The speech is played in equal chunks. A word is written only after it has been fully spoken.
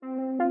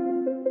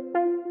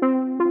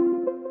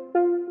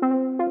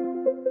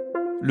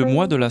Le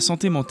mois de la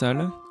santé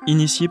mentale,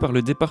 initié par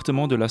le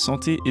Département de la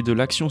santé et de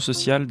l'action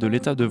sociale de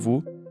l'État de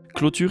Vaud,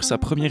 clôture sa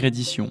première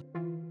édition.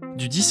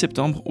 Du 10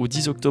 septembre au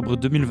 10 octobre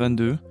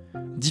 2022,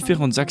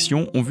 différentes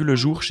actions ont vu le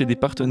jour chez des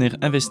partenaires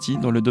investis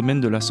dans le domaine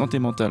de la santé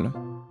mentale.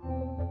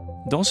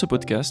 Dans ce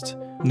podcast,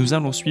 nous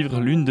allons suivre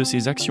l'une de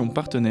ces actions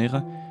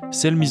partenaires,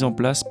 celle mise en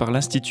place par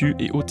l'Institut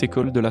et Haute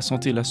École de la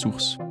Santé La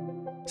Source.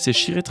 C'est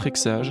Shyhrete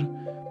Rexhaj,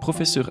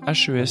 professeur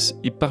HES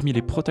et parmi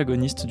les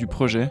protagonistes du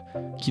projet,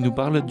 qui nous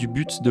parle du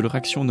but de leur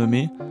action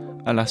nommée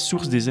 « À la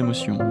source des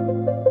émotions ».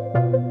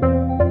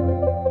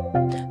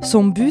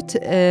 Son but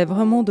est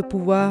vraiment de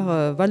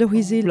pouvoir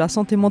valoriser la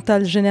santé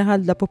mentale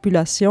générale de la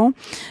population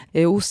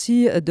et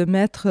aussi de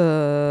mettre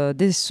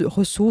des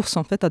ressources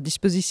en fait, à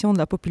disposition de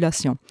la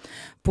population.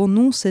 Pour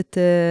nous,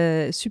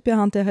 c'était super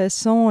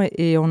intéressant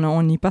et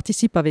on y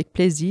participe avec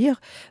plaisir.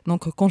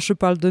 Donc, quand je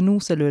parle de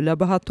nous, c'est le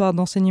laboratoire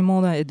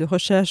d'enseignement et de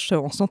recherche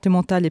en santé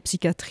mentale et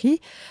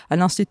psychiatrie à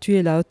l'Institut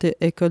et la Haute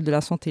École de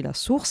la Santé La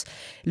Source.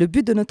 Le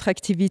but de notre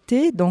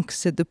activité, donc,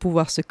 c'est de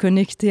pouvoir se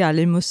connecter à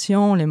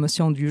l'émotion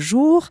du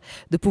jour,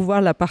 de pouvoir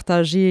la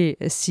partager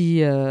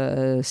si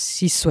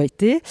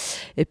souhaité.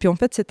 Et puis, en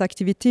fait, cette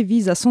activité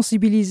vise à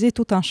sensibiliser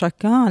tout un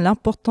chacun à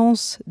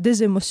l'importance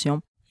des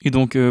émotions. Et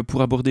donc,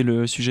 pour aborder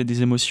le sujet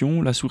des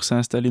émotions, la source a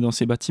installé dans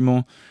ses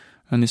bâtiments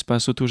un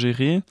espace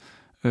autogéré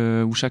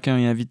où chacun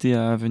est invité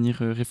à venir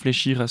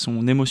réfléchir à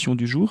son émotion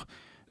du jour.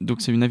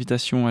 Donc, c'est une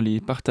invitation à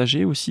les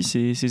partager aussi,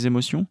 ces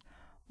émotions.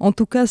 En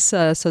tout cas,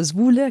 ça se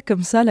voulait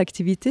comme ça,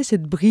 l'activité, c'est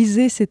de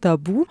briser ces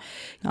tabous.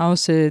 Alors,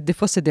 des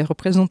fois, c'est des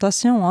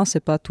représentations,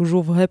 c'est pas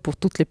toujours vrai pour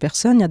toutes les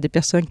personnes. Il y a des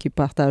personnes qui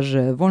partagent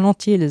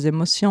volontiers les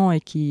émotions et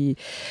qui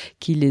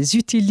les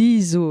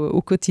utilisent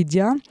au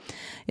quotidien,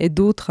 et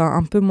d'autres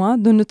un peu moins.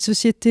 Dans notre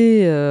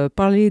société,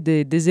 parler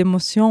des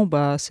émotions,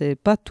 c'est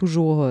pas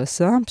toujours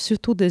simple,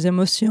 surtout des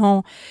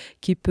émotions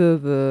qui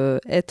peuvent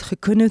être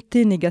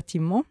connotées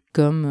négativement,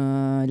 comme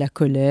la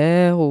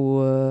colère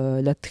ou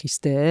la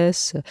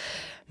tristesse.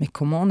 Mais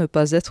comment ne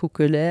pas être en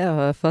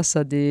colère face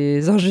à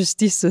des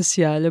injustices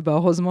sociales ?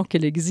 Heureusement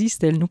qu'elle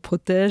existe, elle nous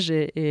protège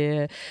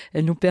et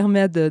elle nous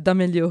permet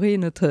d'améliorer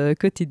notre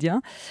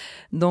quotidien.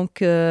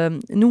 Donc,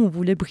 nous, on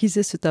voulait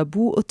briser ce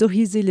tabou,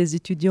 autoriser les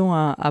étudiants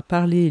à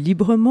parler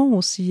librement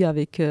aussi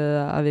avec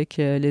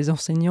les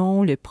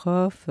enseignants, les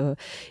profs,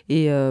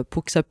 et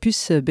pour que ça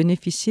puisse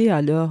bénéficier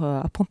à leur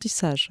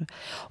apprentissage.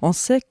 On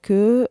sait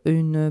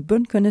qu'une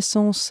bonne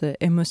connaissance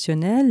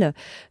émotionnelle,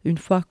 une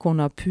fois qu'on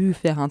a pu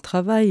faire un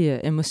travail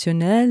émotionnel,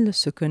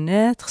 se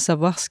connaître,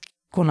 savoir ce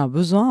qu'on a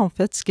besoin en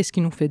fait, qu'est-ce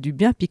qui nous fait du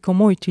bien, puis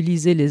comment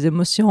utiliser les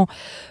émotions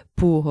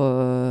pour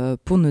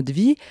notre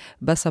vie,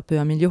 ça peut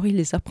améliorer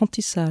les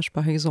apprentissages,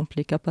 par exemple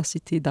les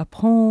capacités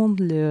d'apprendre,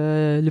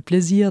 le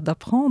plaisir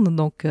d'apprendre.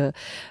 Donc,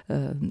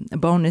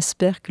 on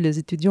espère que les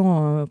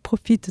étudiants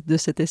profitent de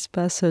cet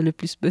espace le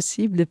plus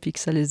possible et puis que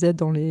ça les aide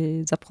dans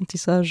les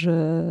apprentissages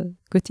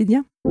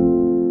quotidiens.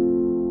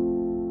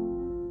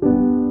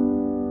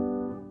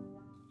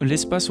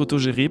 L'espace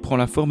autogéré prend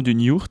la forme d'une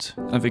yourte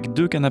avec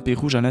 2 canapés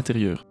rouges à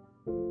l'intérieur.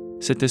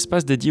 Cet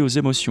espace dédié aux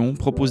émotions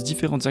propose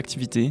différentes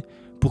activités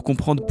pour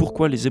comprendre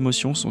pourquoi les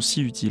émotions sont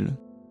si utiles.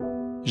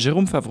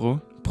 Jérôme Favrod,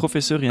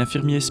 professeur et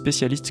infirmier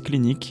spécialiste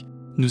clinique,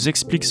 nous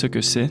explique ce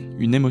que c'est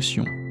une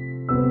émotion.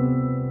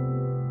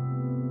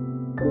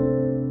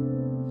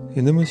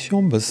 Une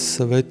émotion,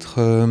 ça va être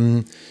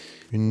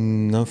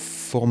une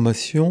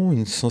information,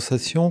 une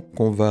sensation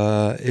qu'on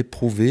va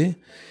éprouver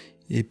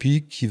et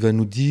puis qui va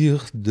nous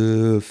dire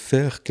de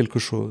faire quelque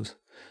chose.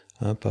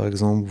 Par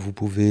exemple, vous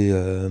pouvez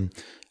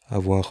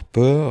avoir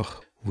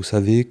peur, vous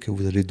savez que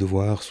vous allez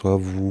devoir soit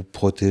vous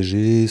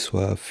protéger,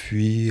 soit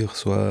fuir,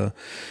 soit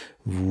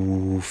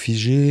vous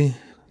figer.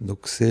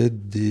 Donc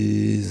c'est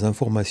des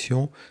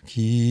informations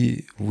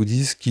qui vous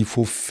disent qu'il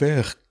faut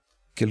faire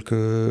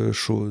quelque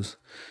chose.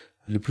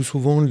 Le plus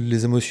souvent,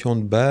 les émotions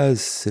de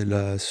base, c'est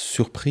la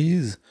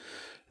surprise,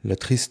 la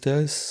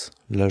tristesse,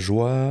 la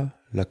joie,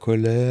 la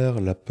colère,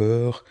 la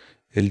peur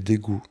et le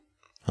dégoût.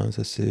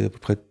 Ça, c'est à peu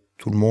près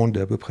tout le monde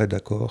est à peu près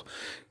d'accord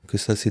que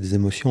ça, c'est des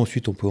émotions.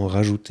 Ensuite, on peut en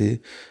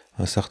rajouter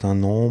un certain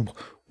nombre,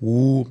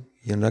 ou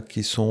il y en a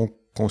qui sont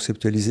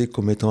conceptualisées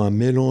comme étant un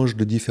mélange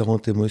de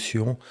différentes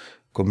émotions,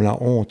 comme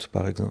la honte,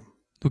 par exemple.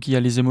 Donc, il y a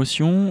les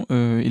émotions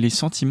et les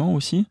sentiments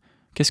aussi.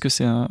 Qu'est-ce que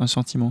c'est un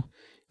sentiment ?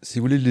 Si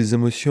vous voulez, les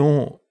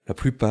émotions, la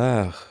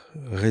plupart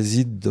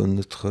résident dans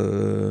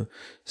notre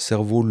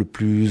cerveau le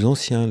plus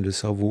ancien, le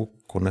cerveau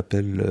qu'on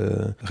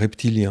appelle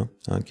reptilien,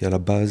 qui est à la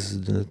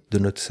base de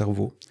notre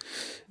cerveau.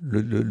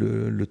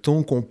 Le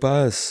temps qu'on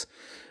passe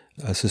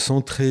à se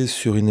centrer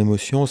sur une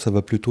émotion, ça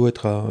va plutôt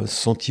être un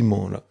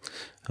sentiment là,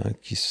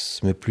 qui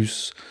se met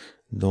plus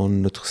dans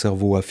notre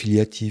cerveau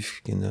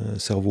affiliatif, qui est un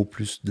cerveau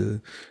plus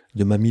de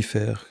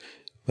mammifère.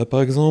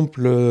 Par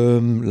exemple,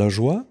 la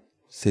joie,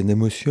 c'est une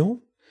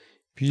émotion.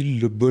 Puis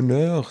le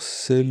bonheur,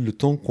 c'est le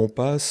temps qu'on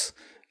passe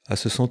à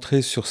se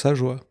centrer sur sa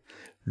joie.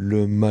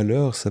 Le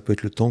malheur, ça peut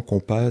être le temps qu'on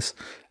passe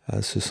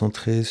à se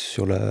centrer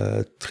sur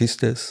la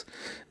tristesse.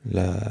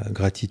 La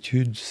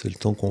gratitude, c'est le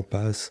temps qu'on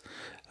passe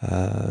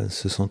à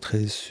se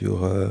centrer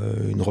sur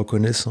une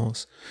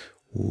reconnaissance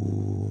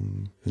ou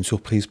une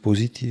surprise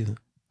positive.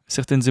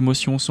 Certaines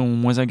émotions sont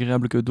moins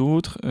agréables que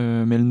d'autres,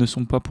 mais elles ne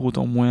sont pas pour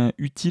autant moins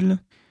utiles.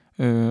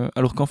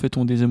 Alors qu'en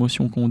fait-on des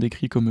émotions qu'on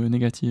décrit comme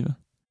négatives ?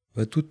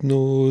 Toutes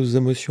nos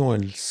émotions,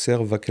 elles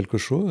servent à quelque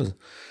chose.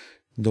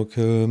 Donc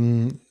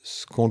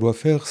ce qu'on doit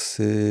faire,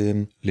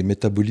 c'est les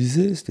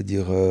métaboliser,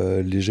 c'est-à-dire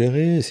les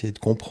gérer, essayer de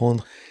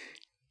comprendre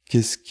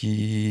qu'est-ce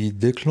qui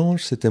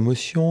déclenche cette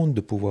émotion, de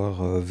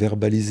pouvoir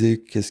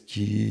verbaliser qu'est-ce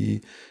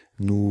qui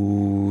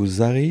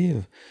nous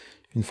arrive.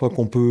 Une fois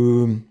qu'on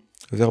peut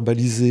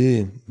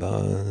verbaliser,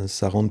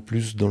 ça rentre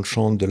plus dans le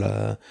champ de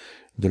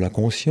la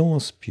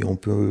conscience, puis on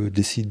peut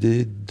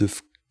décider de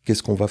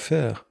qu'est-ce qu'on va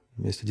faire.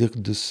 Mais c'est-à-dire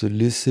de se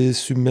laisser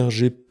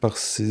submerger par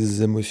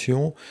ces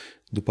émotions,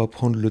 de ne pas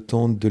prendre le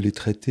temps de les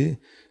traiter.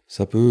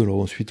 Ça peut alors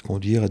ensuite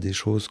conduire à des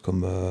choses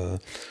comme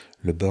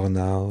le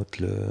burn-out,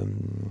 la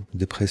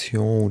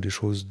dépression ou des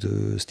choses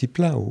de ce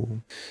type-là.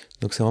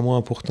 Donc c'est vraiment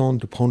important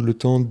de prendre le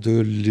temps de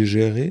les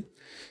gérer.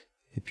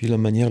 Et puis la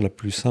manière la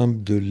plus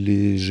simple de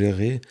les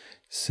gérer,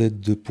 c'est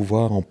de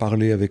pouvoir en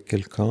parler avec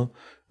quelqu'un,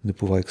 de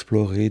pouvoir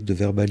explorer, de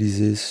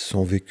verbaliser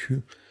son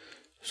vécu.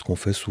 Ce qu'on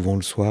fait souvent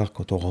le soir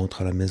quand on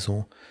rentre à la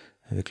maison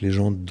avec les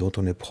gens dont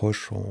on est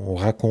proche, on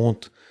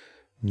raconte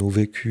nos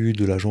vécus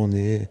de la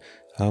journée.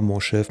 Ah, mon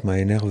chef m'a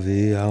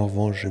énervé, en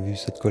revanche j'ai vu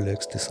cette collègue,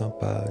 c'était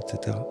sympa,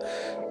 etc.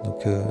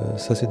 Donc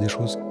ça c'est des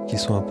choses qui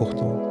sont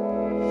importantes.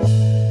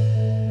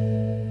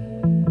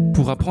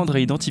 Pour apprendre à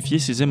identifier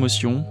ces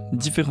émotions,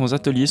 différents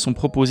ateliers sont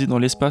proposés dans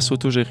l'espace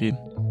autogéré.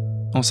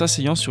 En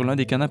s'asseyant sur l'un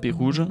des canapés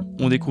rouges,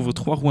 on découvre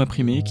 3 roues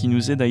imprimées qui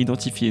nous aident à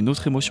identifier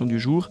notre émotion du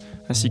jour,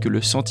 ainsi que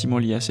le sentiment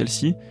lié à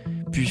celle-ci,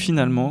 puis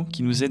finalement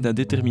qui nous aident à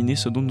déterminer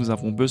ce dont nous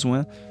avons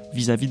besoin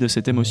vis-à-vis de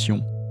cette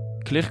émotion.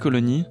 Claire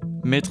Colony,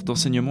 maître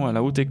d'enseignement à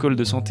la Haute École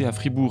de santé à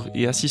Fribourg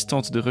et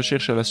assistante de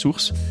recherche à La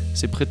Source,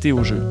 s'est prêtée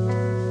au jeu.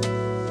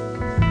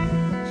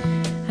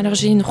 Alors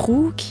j'ai une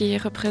roue qui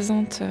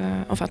représente,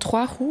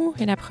 3 roues,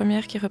 et la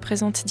première qui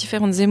représente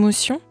différentes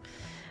émotions.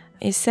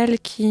 Et celle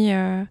qui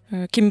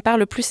me parle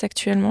le plus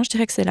actuellement, je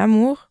dirais que c'est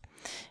l'amour.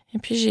 Et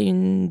puis j'ai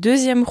une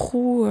deuxième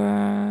roue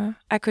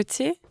à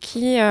côté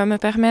qui me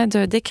permet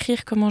de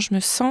décrire comment je me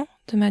sens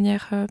de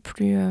manière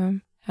plus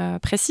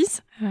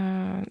précise.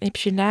 Et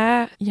puis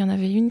là, il y en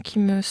avait une qui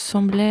me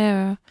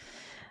semblait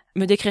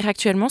me décrire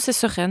actuellement, c'est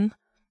sereine,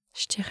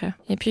 je dirais.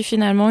 Et puis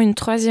finalement, une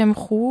troisième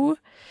roue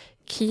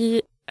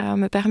qui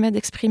me permet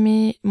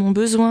d'exprimer mon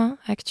besoin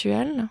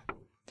actuel.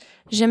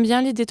 J'aime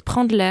bien l'idée de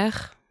prendre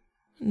l'air.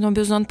 D'un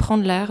besoin de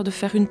prendre l'air, de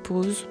faire une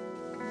pause.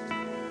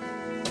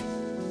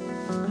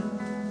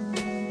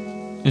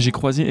 J'ai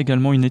croisé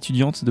également une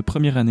étudiante de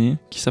première année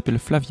qui s'appelle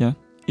Flavia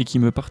et qui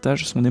me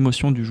partage son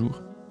émotion du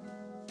jour.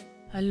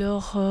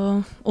 Alors,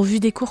 au vu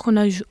des cours qu'on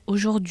a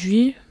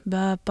aujourd'hui,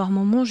 par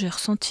moments j'ai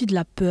ressenti de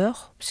la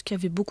peur, parce qu'il y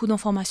avait beaucoup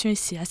d'informations et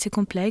c'est assez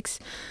complexe,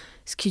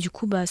 ce qui du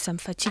coup ça me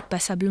fatigue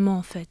passablement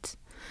en fait.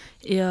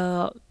 Et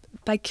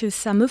pas que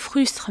ça me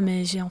frustre,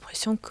 mais j'ai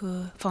l'impression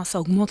que ça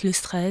augmente le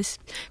stress,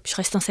 puis je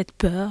reste dans cette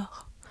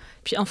peur.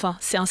 Puis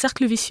c'est un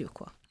cercle vicieux,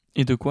 quoi.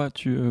 Et de quoi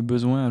as-tu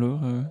besoin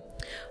alors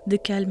De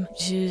calme.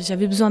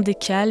 J'avais besoin de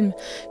calme,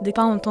 de ne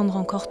pas entendre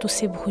encore tous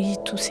ces bruits,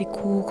 tous ces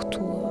cours,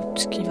 tout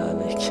ce qui va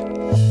avec.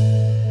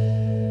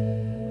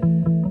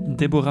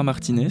 Debora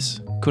Martinez,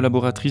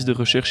 collaboratrice de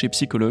recherche et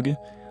psychologue,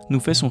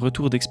 nous fait son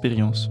retour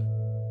d'expérience.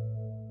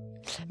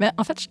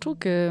 En fait, je trouve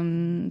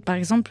que, par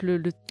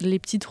exemple, les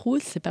petites roues,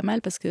 c'est pas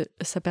mal parce que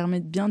ça permet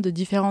bien de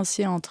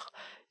différencier entre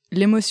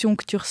l'émotion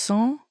que tu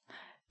ressens,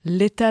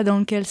 l'état dans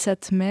lequel ça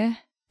te met,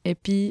 et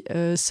puis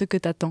ce que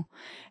t'attends.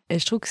 Et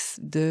je trouve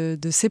que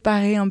de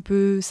séparer un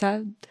peu ça,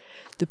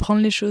 de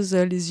prendre les choses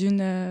les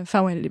unes,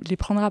 les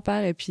prendre à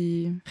part et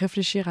puis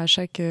réfléchir à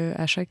chaque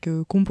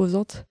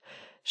composante,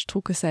 je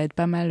trouve que ça aide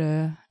pas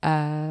mal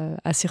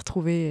à s'y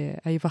retrouver,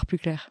 à y voir plus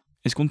clair.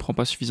 Est-ce qu'on ne prend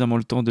pas suffisamment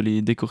le temps de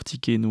les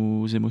décortiquer,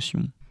 nos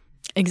émotions ?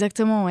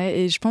 Exactement, ouais.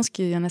 Et je pense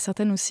qu'il y en a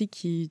certaines aussi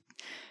qui,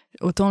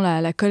 autant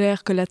la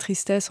colère que la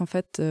tristesse, en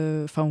fait,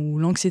 ou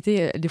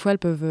l'anxiété, des fois, elles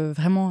peuvent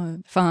vraiment...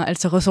 elles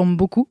se ressemblent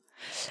beaucoup,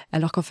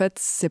 alors qu'en fait,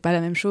 c'est pas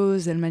la même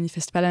chose, elles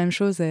manifestent pas la même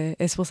chose. Et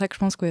c'est pour ça que je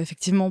pense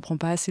qu'effectivement, on prend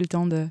pas assez le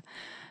temps de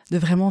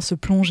vraiment se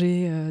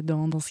plonger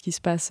dans ce qui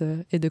se passe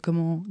et de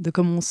comment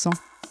on se sent.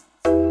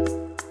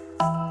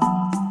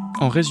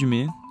 En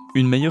résumé,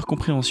 une meilleure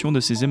compréhension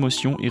de ces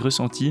émotions et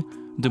ressentis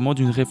demande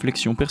une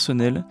réflexion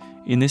personnelle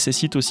et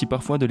nécessite aussi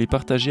parfois de les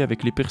partager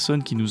avec les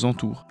personnes qui nous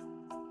entourent.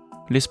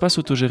 L'espace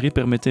autogéré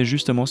permettait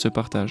justement ce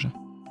partage.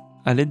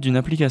 À l'aide d'une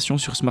application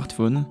sur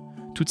smartphone,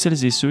 toutes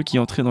celles et ceux qui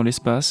entraient dans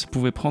l'espace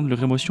pouvaient prendre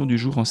leur émotion du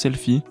jour en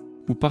selfie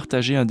ou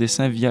partager un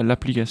dessin via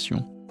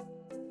l'application.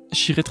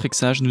 Shyhrete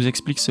Rexhaj nous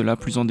explique cela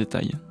plus en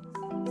détail.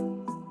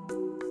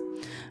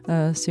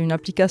 C'est une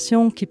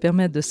application qui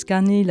permet de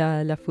scanner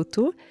la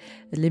photo,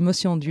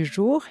 l'émotion du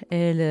jour.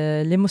 Et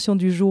l'émotion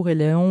du jour,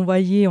 elle est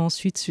envoyée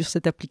ensuite sur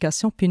cette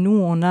application. Puis nous,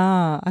 on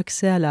a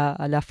accès à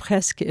la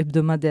fresque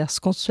hebdomadaire. Ce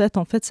qu'on souhaite,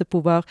 en fait, c'est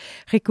pouvoir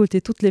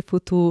récolter toutes les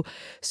photos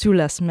sur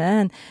la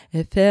semaine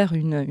et faire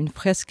une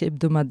fresque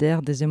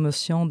hebdomadaire des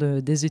émotions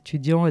des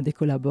étudiants et des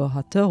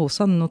collaborateurs au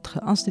sein de notre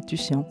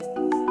institution.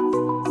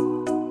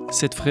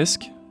 Cette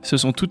fresque, ce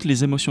sont toutes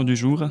les émotions du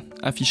jour,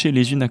 affichées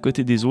les unes à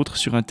côté des autres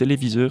sur un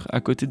téléviseur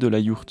à côté de la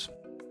yourte.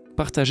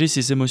 Partager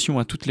ces émotions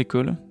à toute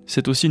l'école,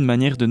 c'est aussi une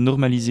manière de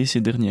normaliser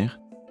ces dernières.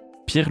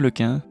 Pierre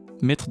Lequin,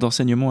 maître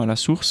d'enseignement à La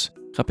Source,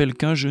 rappelle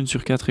qu'1 jeune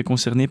sur 4 est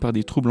concerné par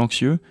des troubles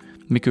anxieux,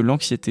 mais que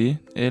l'anxiété,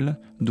 elle,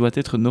 doit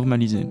être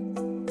normalisée.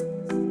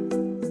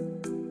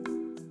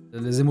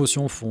 Les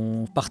émotions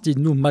font partie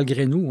de nous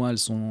malgré nous, elles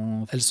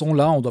sont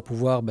là, on doit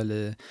pouvoir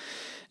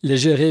les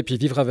gérer et puis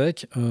vivre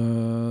avec.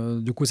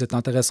 Du coup, c'est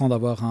intéressant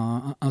d'avoir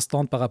un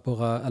stand par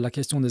rapport à la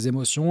question des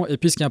émotions. Et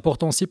puis, ce qui est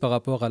important aussi par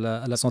rapport à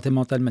la santé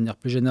mentale de manière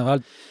plus générale,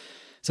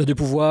 c'est de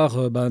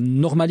pouvoir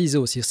normaliser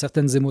aussi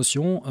certaines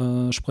émotions.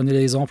 Je prenais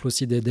l'exemple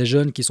aussi des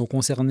jeunes qui sont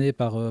concernés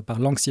par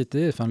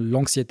l'anxiété. Enfin,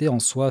 l'anxiété en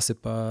soi, c'est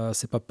pas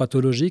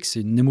pathologique,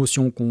 c'est une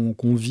émotion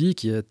qu'on vit,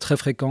 qui est très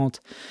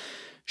fréquente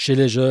chez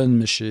les jeunes,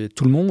 mais chez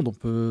tout le monde. On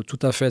peut tout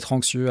à fait être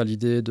anxieux à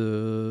l'idée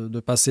de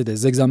passer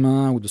des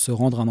examens ou de se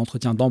rendre à un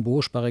entretien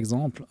d'embauche, par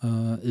exemple.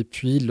 Et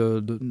puis,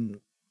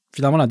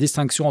 finalement, la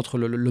distinction entre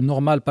le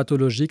normal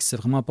pathologique, c'est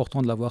vraiment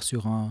important de l'avoir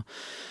sur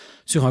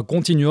un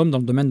continuum dans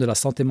le domaine de la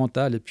santé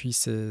mentale. Et puis,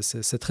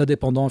 c'est très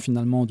dépendant,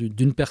 finalement,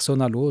 d'une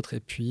personne à l'autre. Et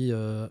puis,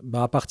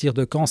 à partir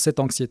de quand cette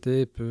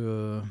anxiété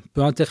peut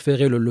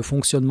interférer le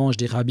fonctionnement, je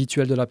dirais,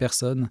 habituel de la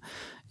personne,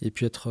 et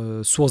puis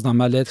être source d'un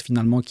mal-être,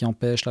 finalement, qui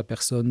empêche la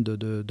personne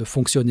de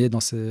fonctionner dans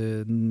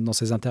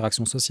ses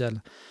interactions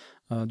sociales.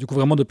 Du coup,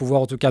 vraiment de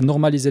pouvoir, en tout cas,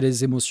 normaliser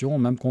les émotions,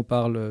 même qu'on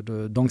parle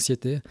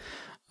d'anxiété.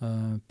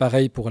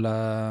 Pareil pour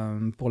la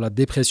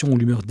dépression ou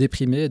l'humeur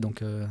déprimée,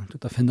 donc tout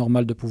à fait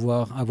normal de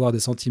pouvoir avoir des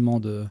sentiments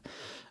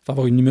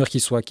avoir une humeur qui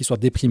soit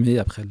déprimée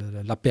après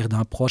la perte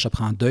d'un proche,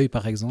 après un deuil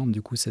par exemple.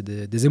 Du coup, c'est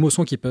des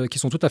émotions qui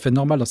sont tout à fait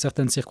normales dans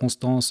certaines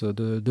circonstances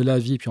de la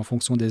vie, puis en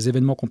fonction des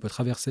événements qu'on peut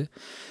traverser.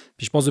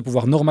 Puis je pense de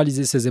pouvoir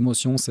normaliser ces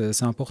émotions,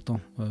 c'est important.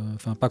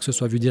 Pas que ce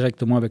soit vu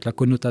directement avec la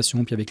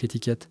connotation, puis avec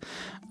l'étiquette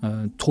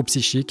trop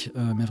psychique,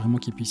 mais vraiment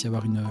qu'il puisse y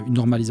avoir une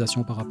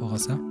normalisation par rapport à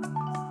ça.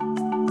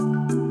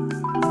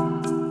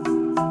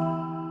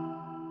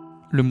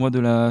 Le mois de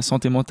la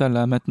santé mentale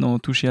a maintenant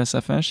touché à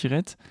sa fin,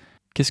 Shyhrete.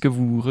 Qu'est-ce que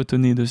vous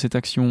retenez de cette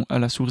action à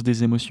la source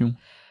des émotions ?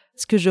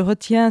 Ce que je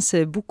retiens,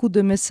 c'est beaucoup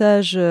de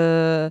messages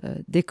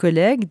des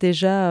collègues,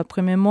 déjà,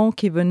 premièrement,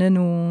 qui venaient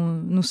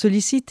nous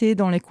solliciter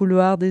dans les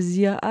couloirs, de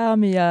dire « Ah,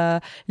 mais il y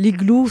a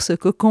l'igloo, ce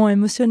cocon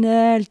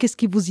émotionnel, qu'est-ce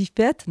que vous y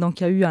faites ?» Donc,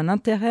 il y a eu un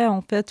intérêt,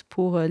 en fait,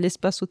 pour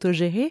l'espace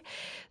autogéré.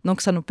 Donc,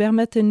 ça nous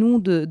permettait, nous,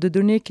 de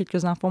donner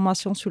quelques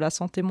informations sur la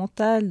santé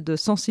mentale, de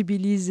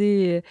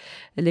sensibiliser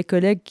les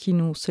collègues qui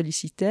nous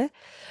sollicitaient.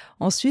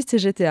 Ensuite,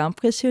 j'étais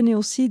impressionnée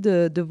aussi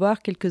de voir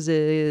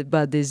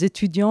des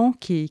étudiants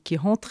qui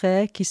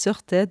rentraient, qui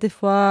sortaient. Des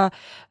fois,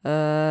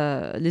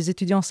 les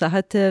étudiants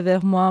s'arrêtaient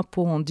vers moi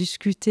pour en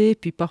discuter.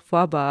 Puis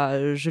parfois,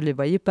 je les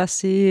voyais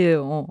passer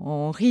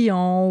en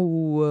riant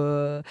ou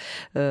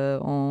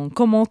en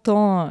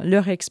commentant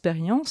leur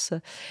expérience.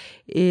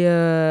 Et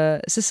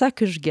c'est ça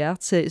que je garde.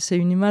 C'est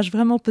une image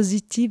vraiment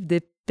positive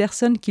des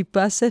personnes qui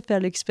passaient faire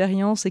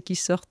l'expérience et qui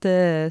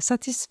sortaient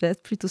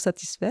plutôt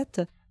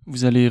satisfaites.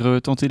 Vous allez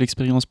retenter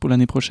l'expérience pour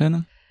l'année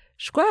prochaine ?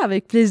 Je crois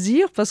avec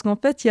plaisir, parce qu'en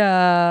fait, il y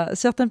a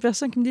certaines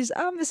personnes qui me disent «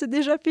 Ah, mais c'est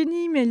déjà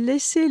fini, mais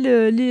laissez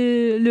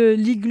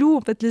l'igloo,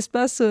 en fait,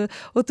 l'espace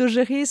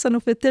autogéré, ça nous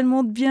fait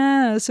tellement de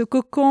bien, ce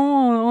cocon,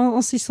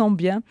 on s'y sent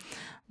bien. »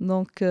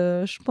 Donc,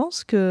 je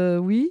pense que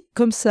oui,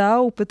 comme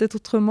ça, ou peut-être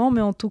autrement, mais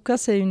en tout cas,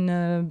 c'est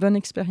une bonne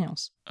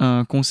expérience.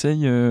 Un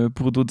conseil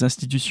pour d'autres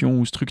institutions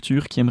ou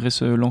structures qui aimeraient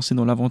se lancer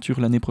dans l'aventure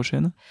l'année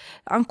prochaine ?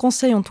 Un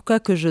conseil, en tout cas,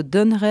 que je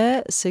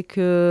donnerais, c'est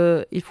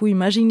qu'il faut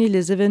imaginer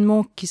les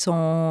événements qui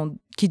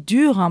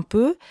durent un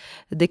peu.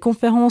 Des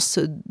conférences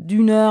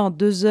d'1 heure,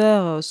 2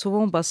 heures,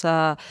 souvent,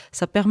 ça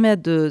permet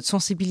de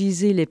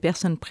sensibiliser les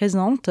personnes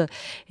présentes.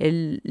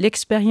 Et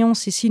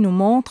l'expérience ici nous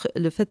montre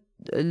le fait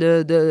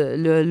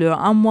le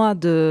 1 mois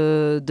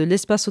de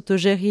l'espace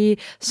autogéré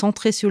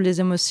centré sur les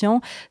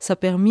émotions, ça a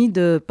permis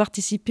de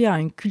participer à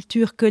une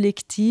culture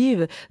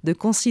collective, de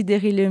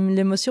considérer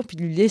l'émotion puis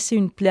de lui laisser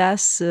une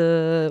place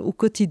au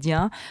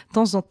quotidien. De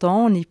temps en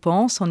temps, on y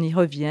pense, on y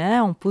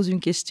revient, on pose une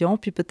question,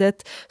 puis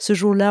peut-être ce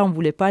jour-là, on ne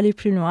voulait pas aller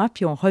plus loin,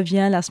 puis on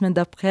revient la semaine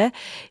d'après.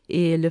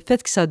 Et le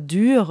fait que ça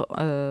dure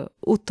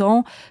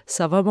autant,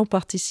 ça a vraiment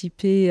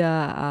participé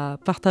à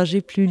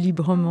partager plus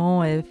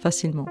librement et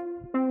facilement.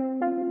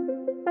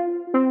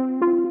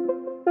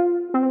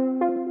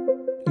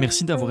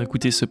 Merci d'avoir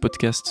écouté ce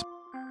podcast.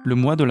 Le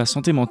mois de la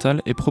santé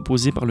mentale est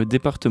proposé par le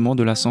Département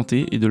de la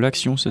santé et de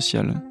l'action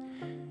sociale.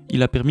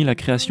 Il a permis la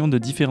création de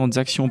différentes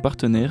actions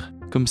partenaires,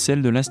 comme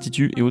celle de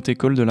l'Institut et Haute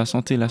École de la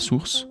Santé La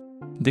Source.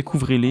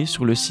 Découvrez-les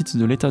sur le site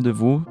de l'État de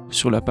Vaud,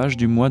 sur la page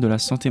du mois de la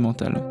santé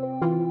mentale.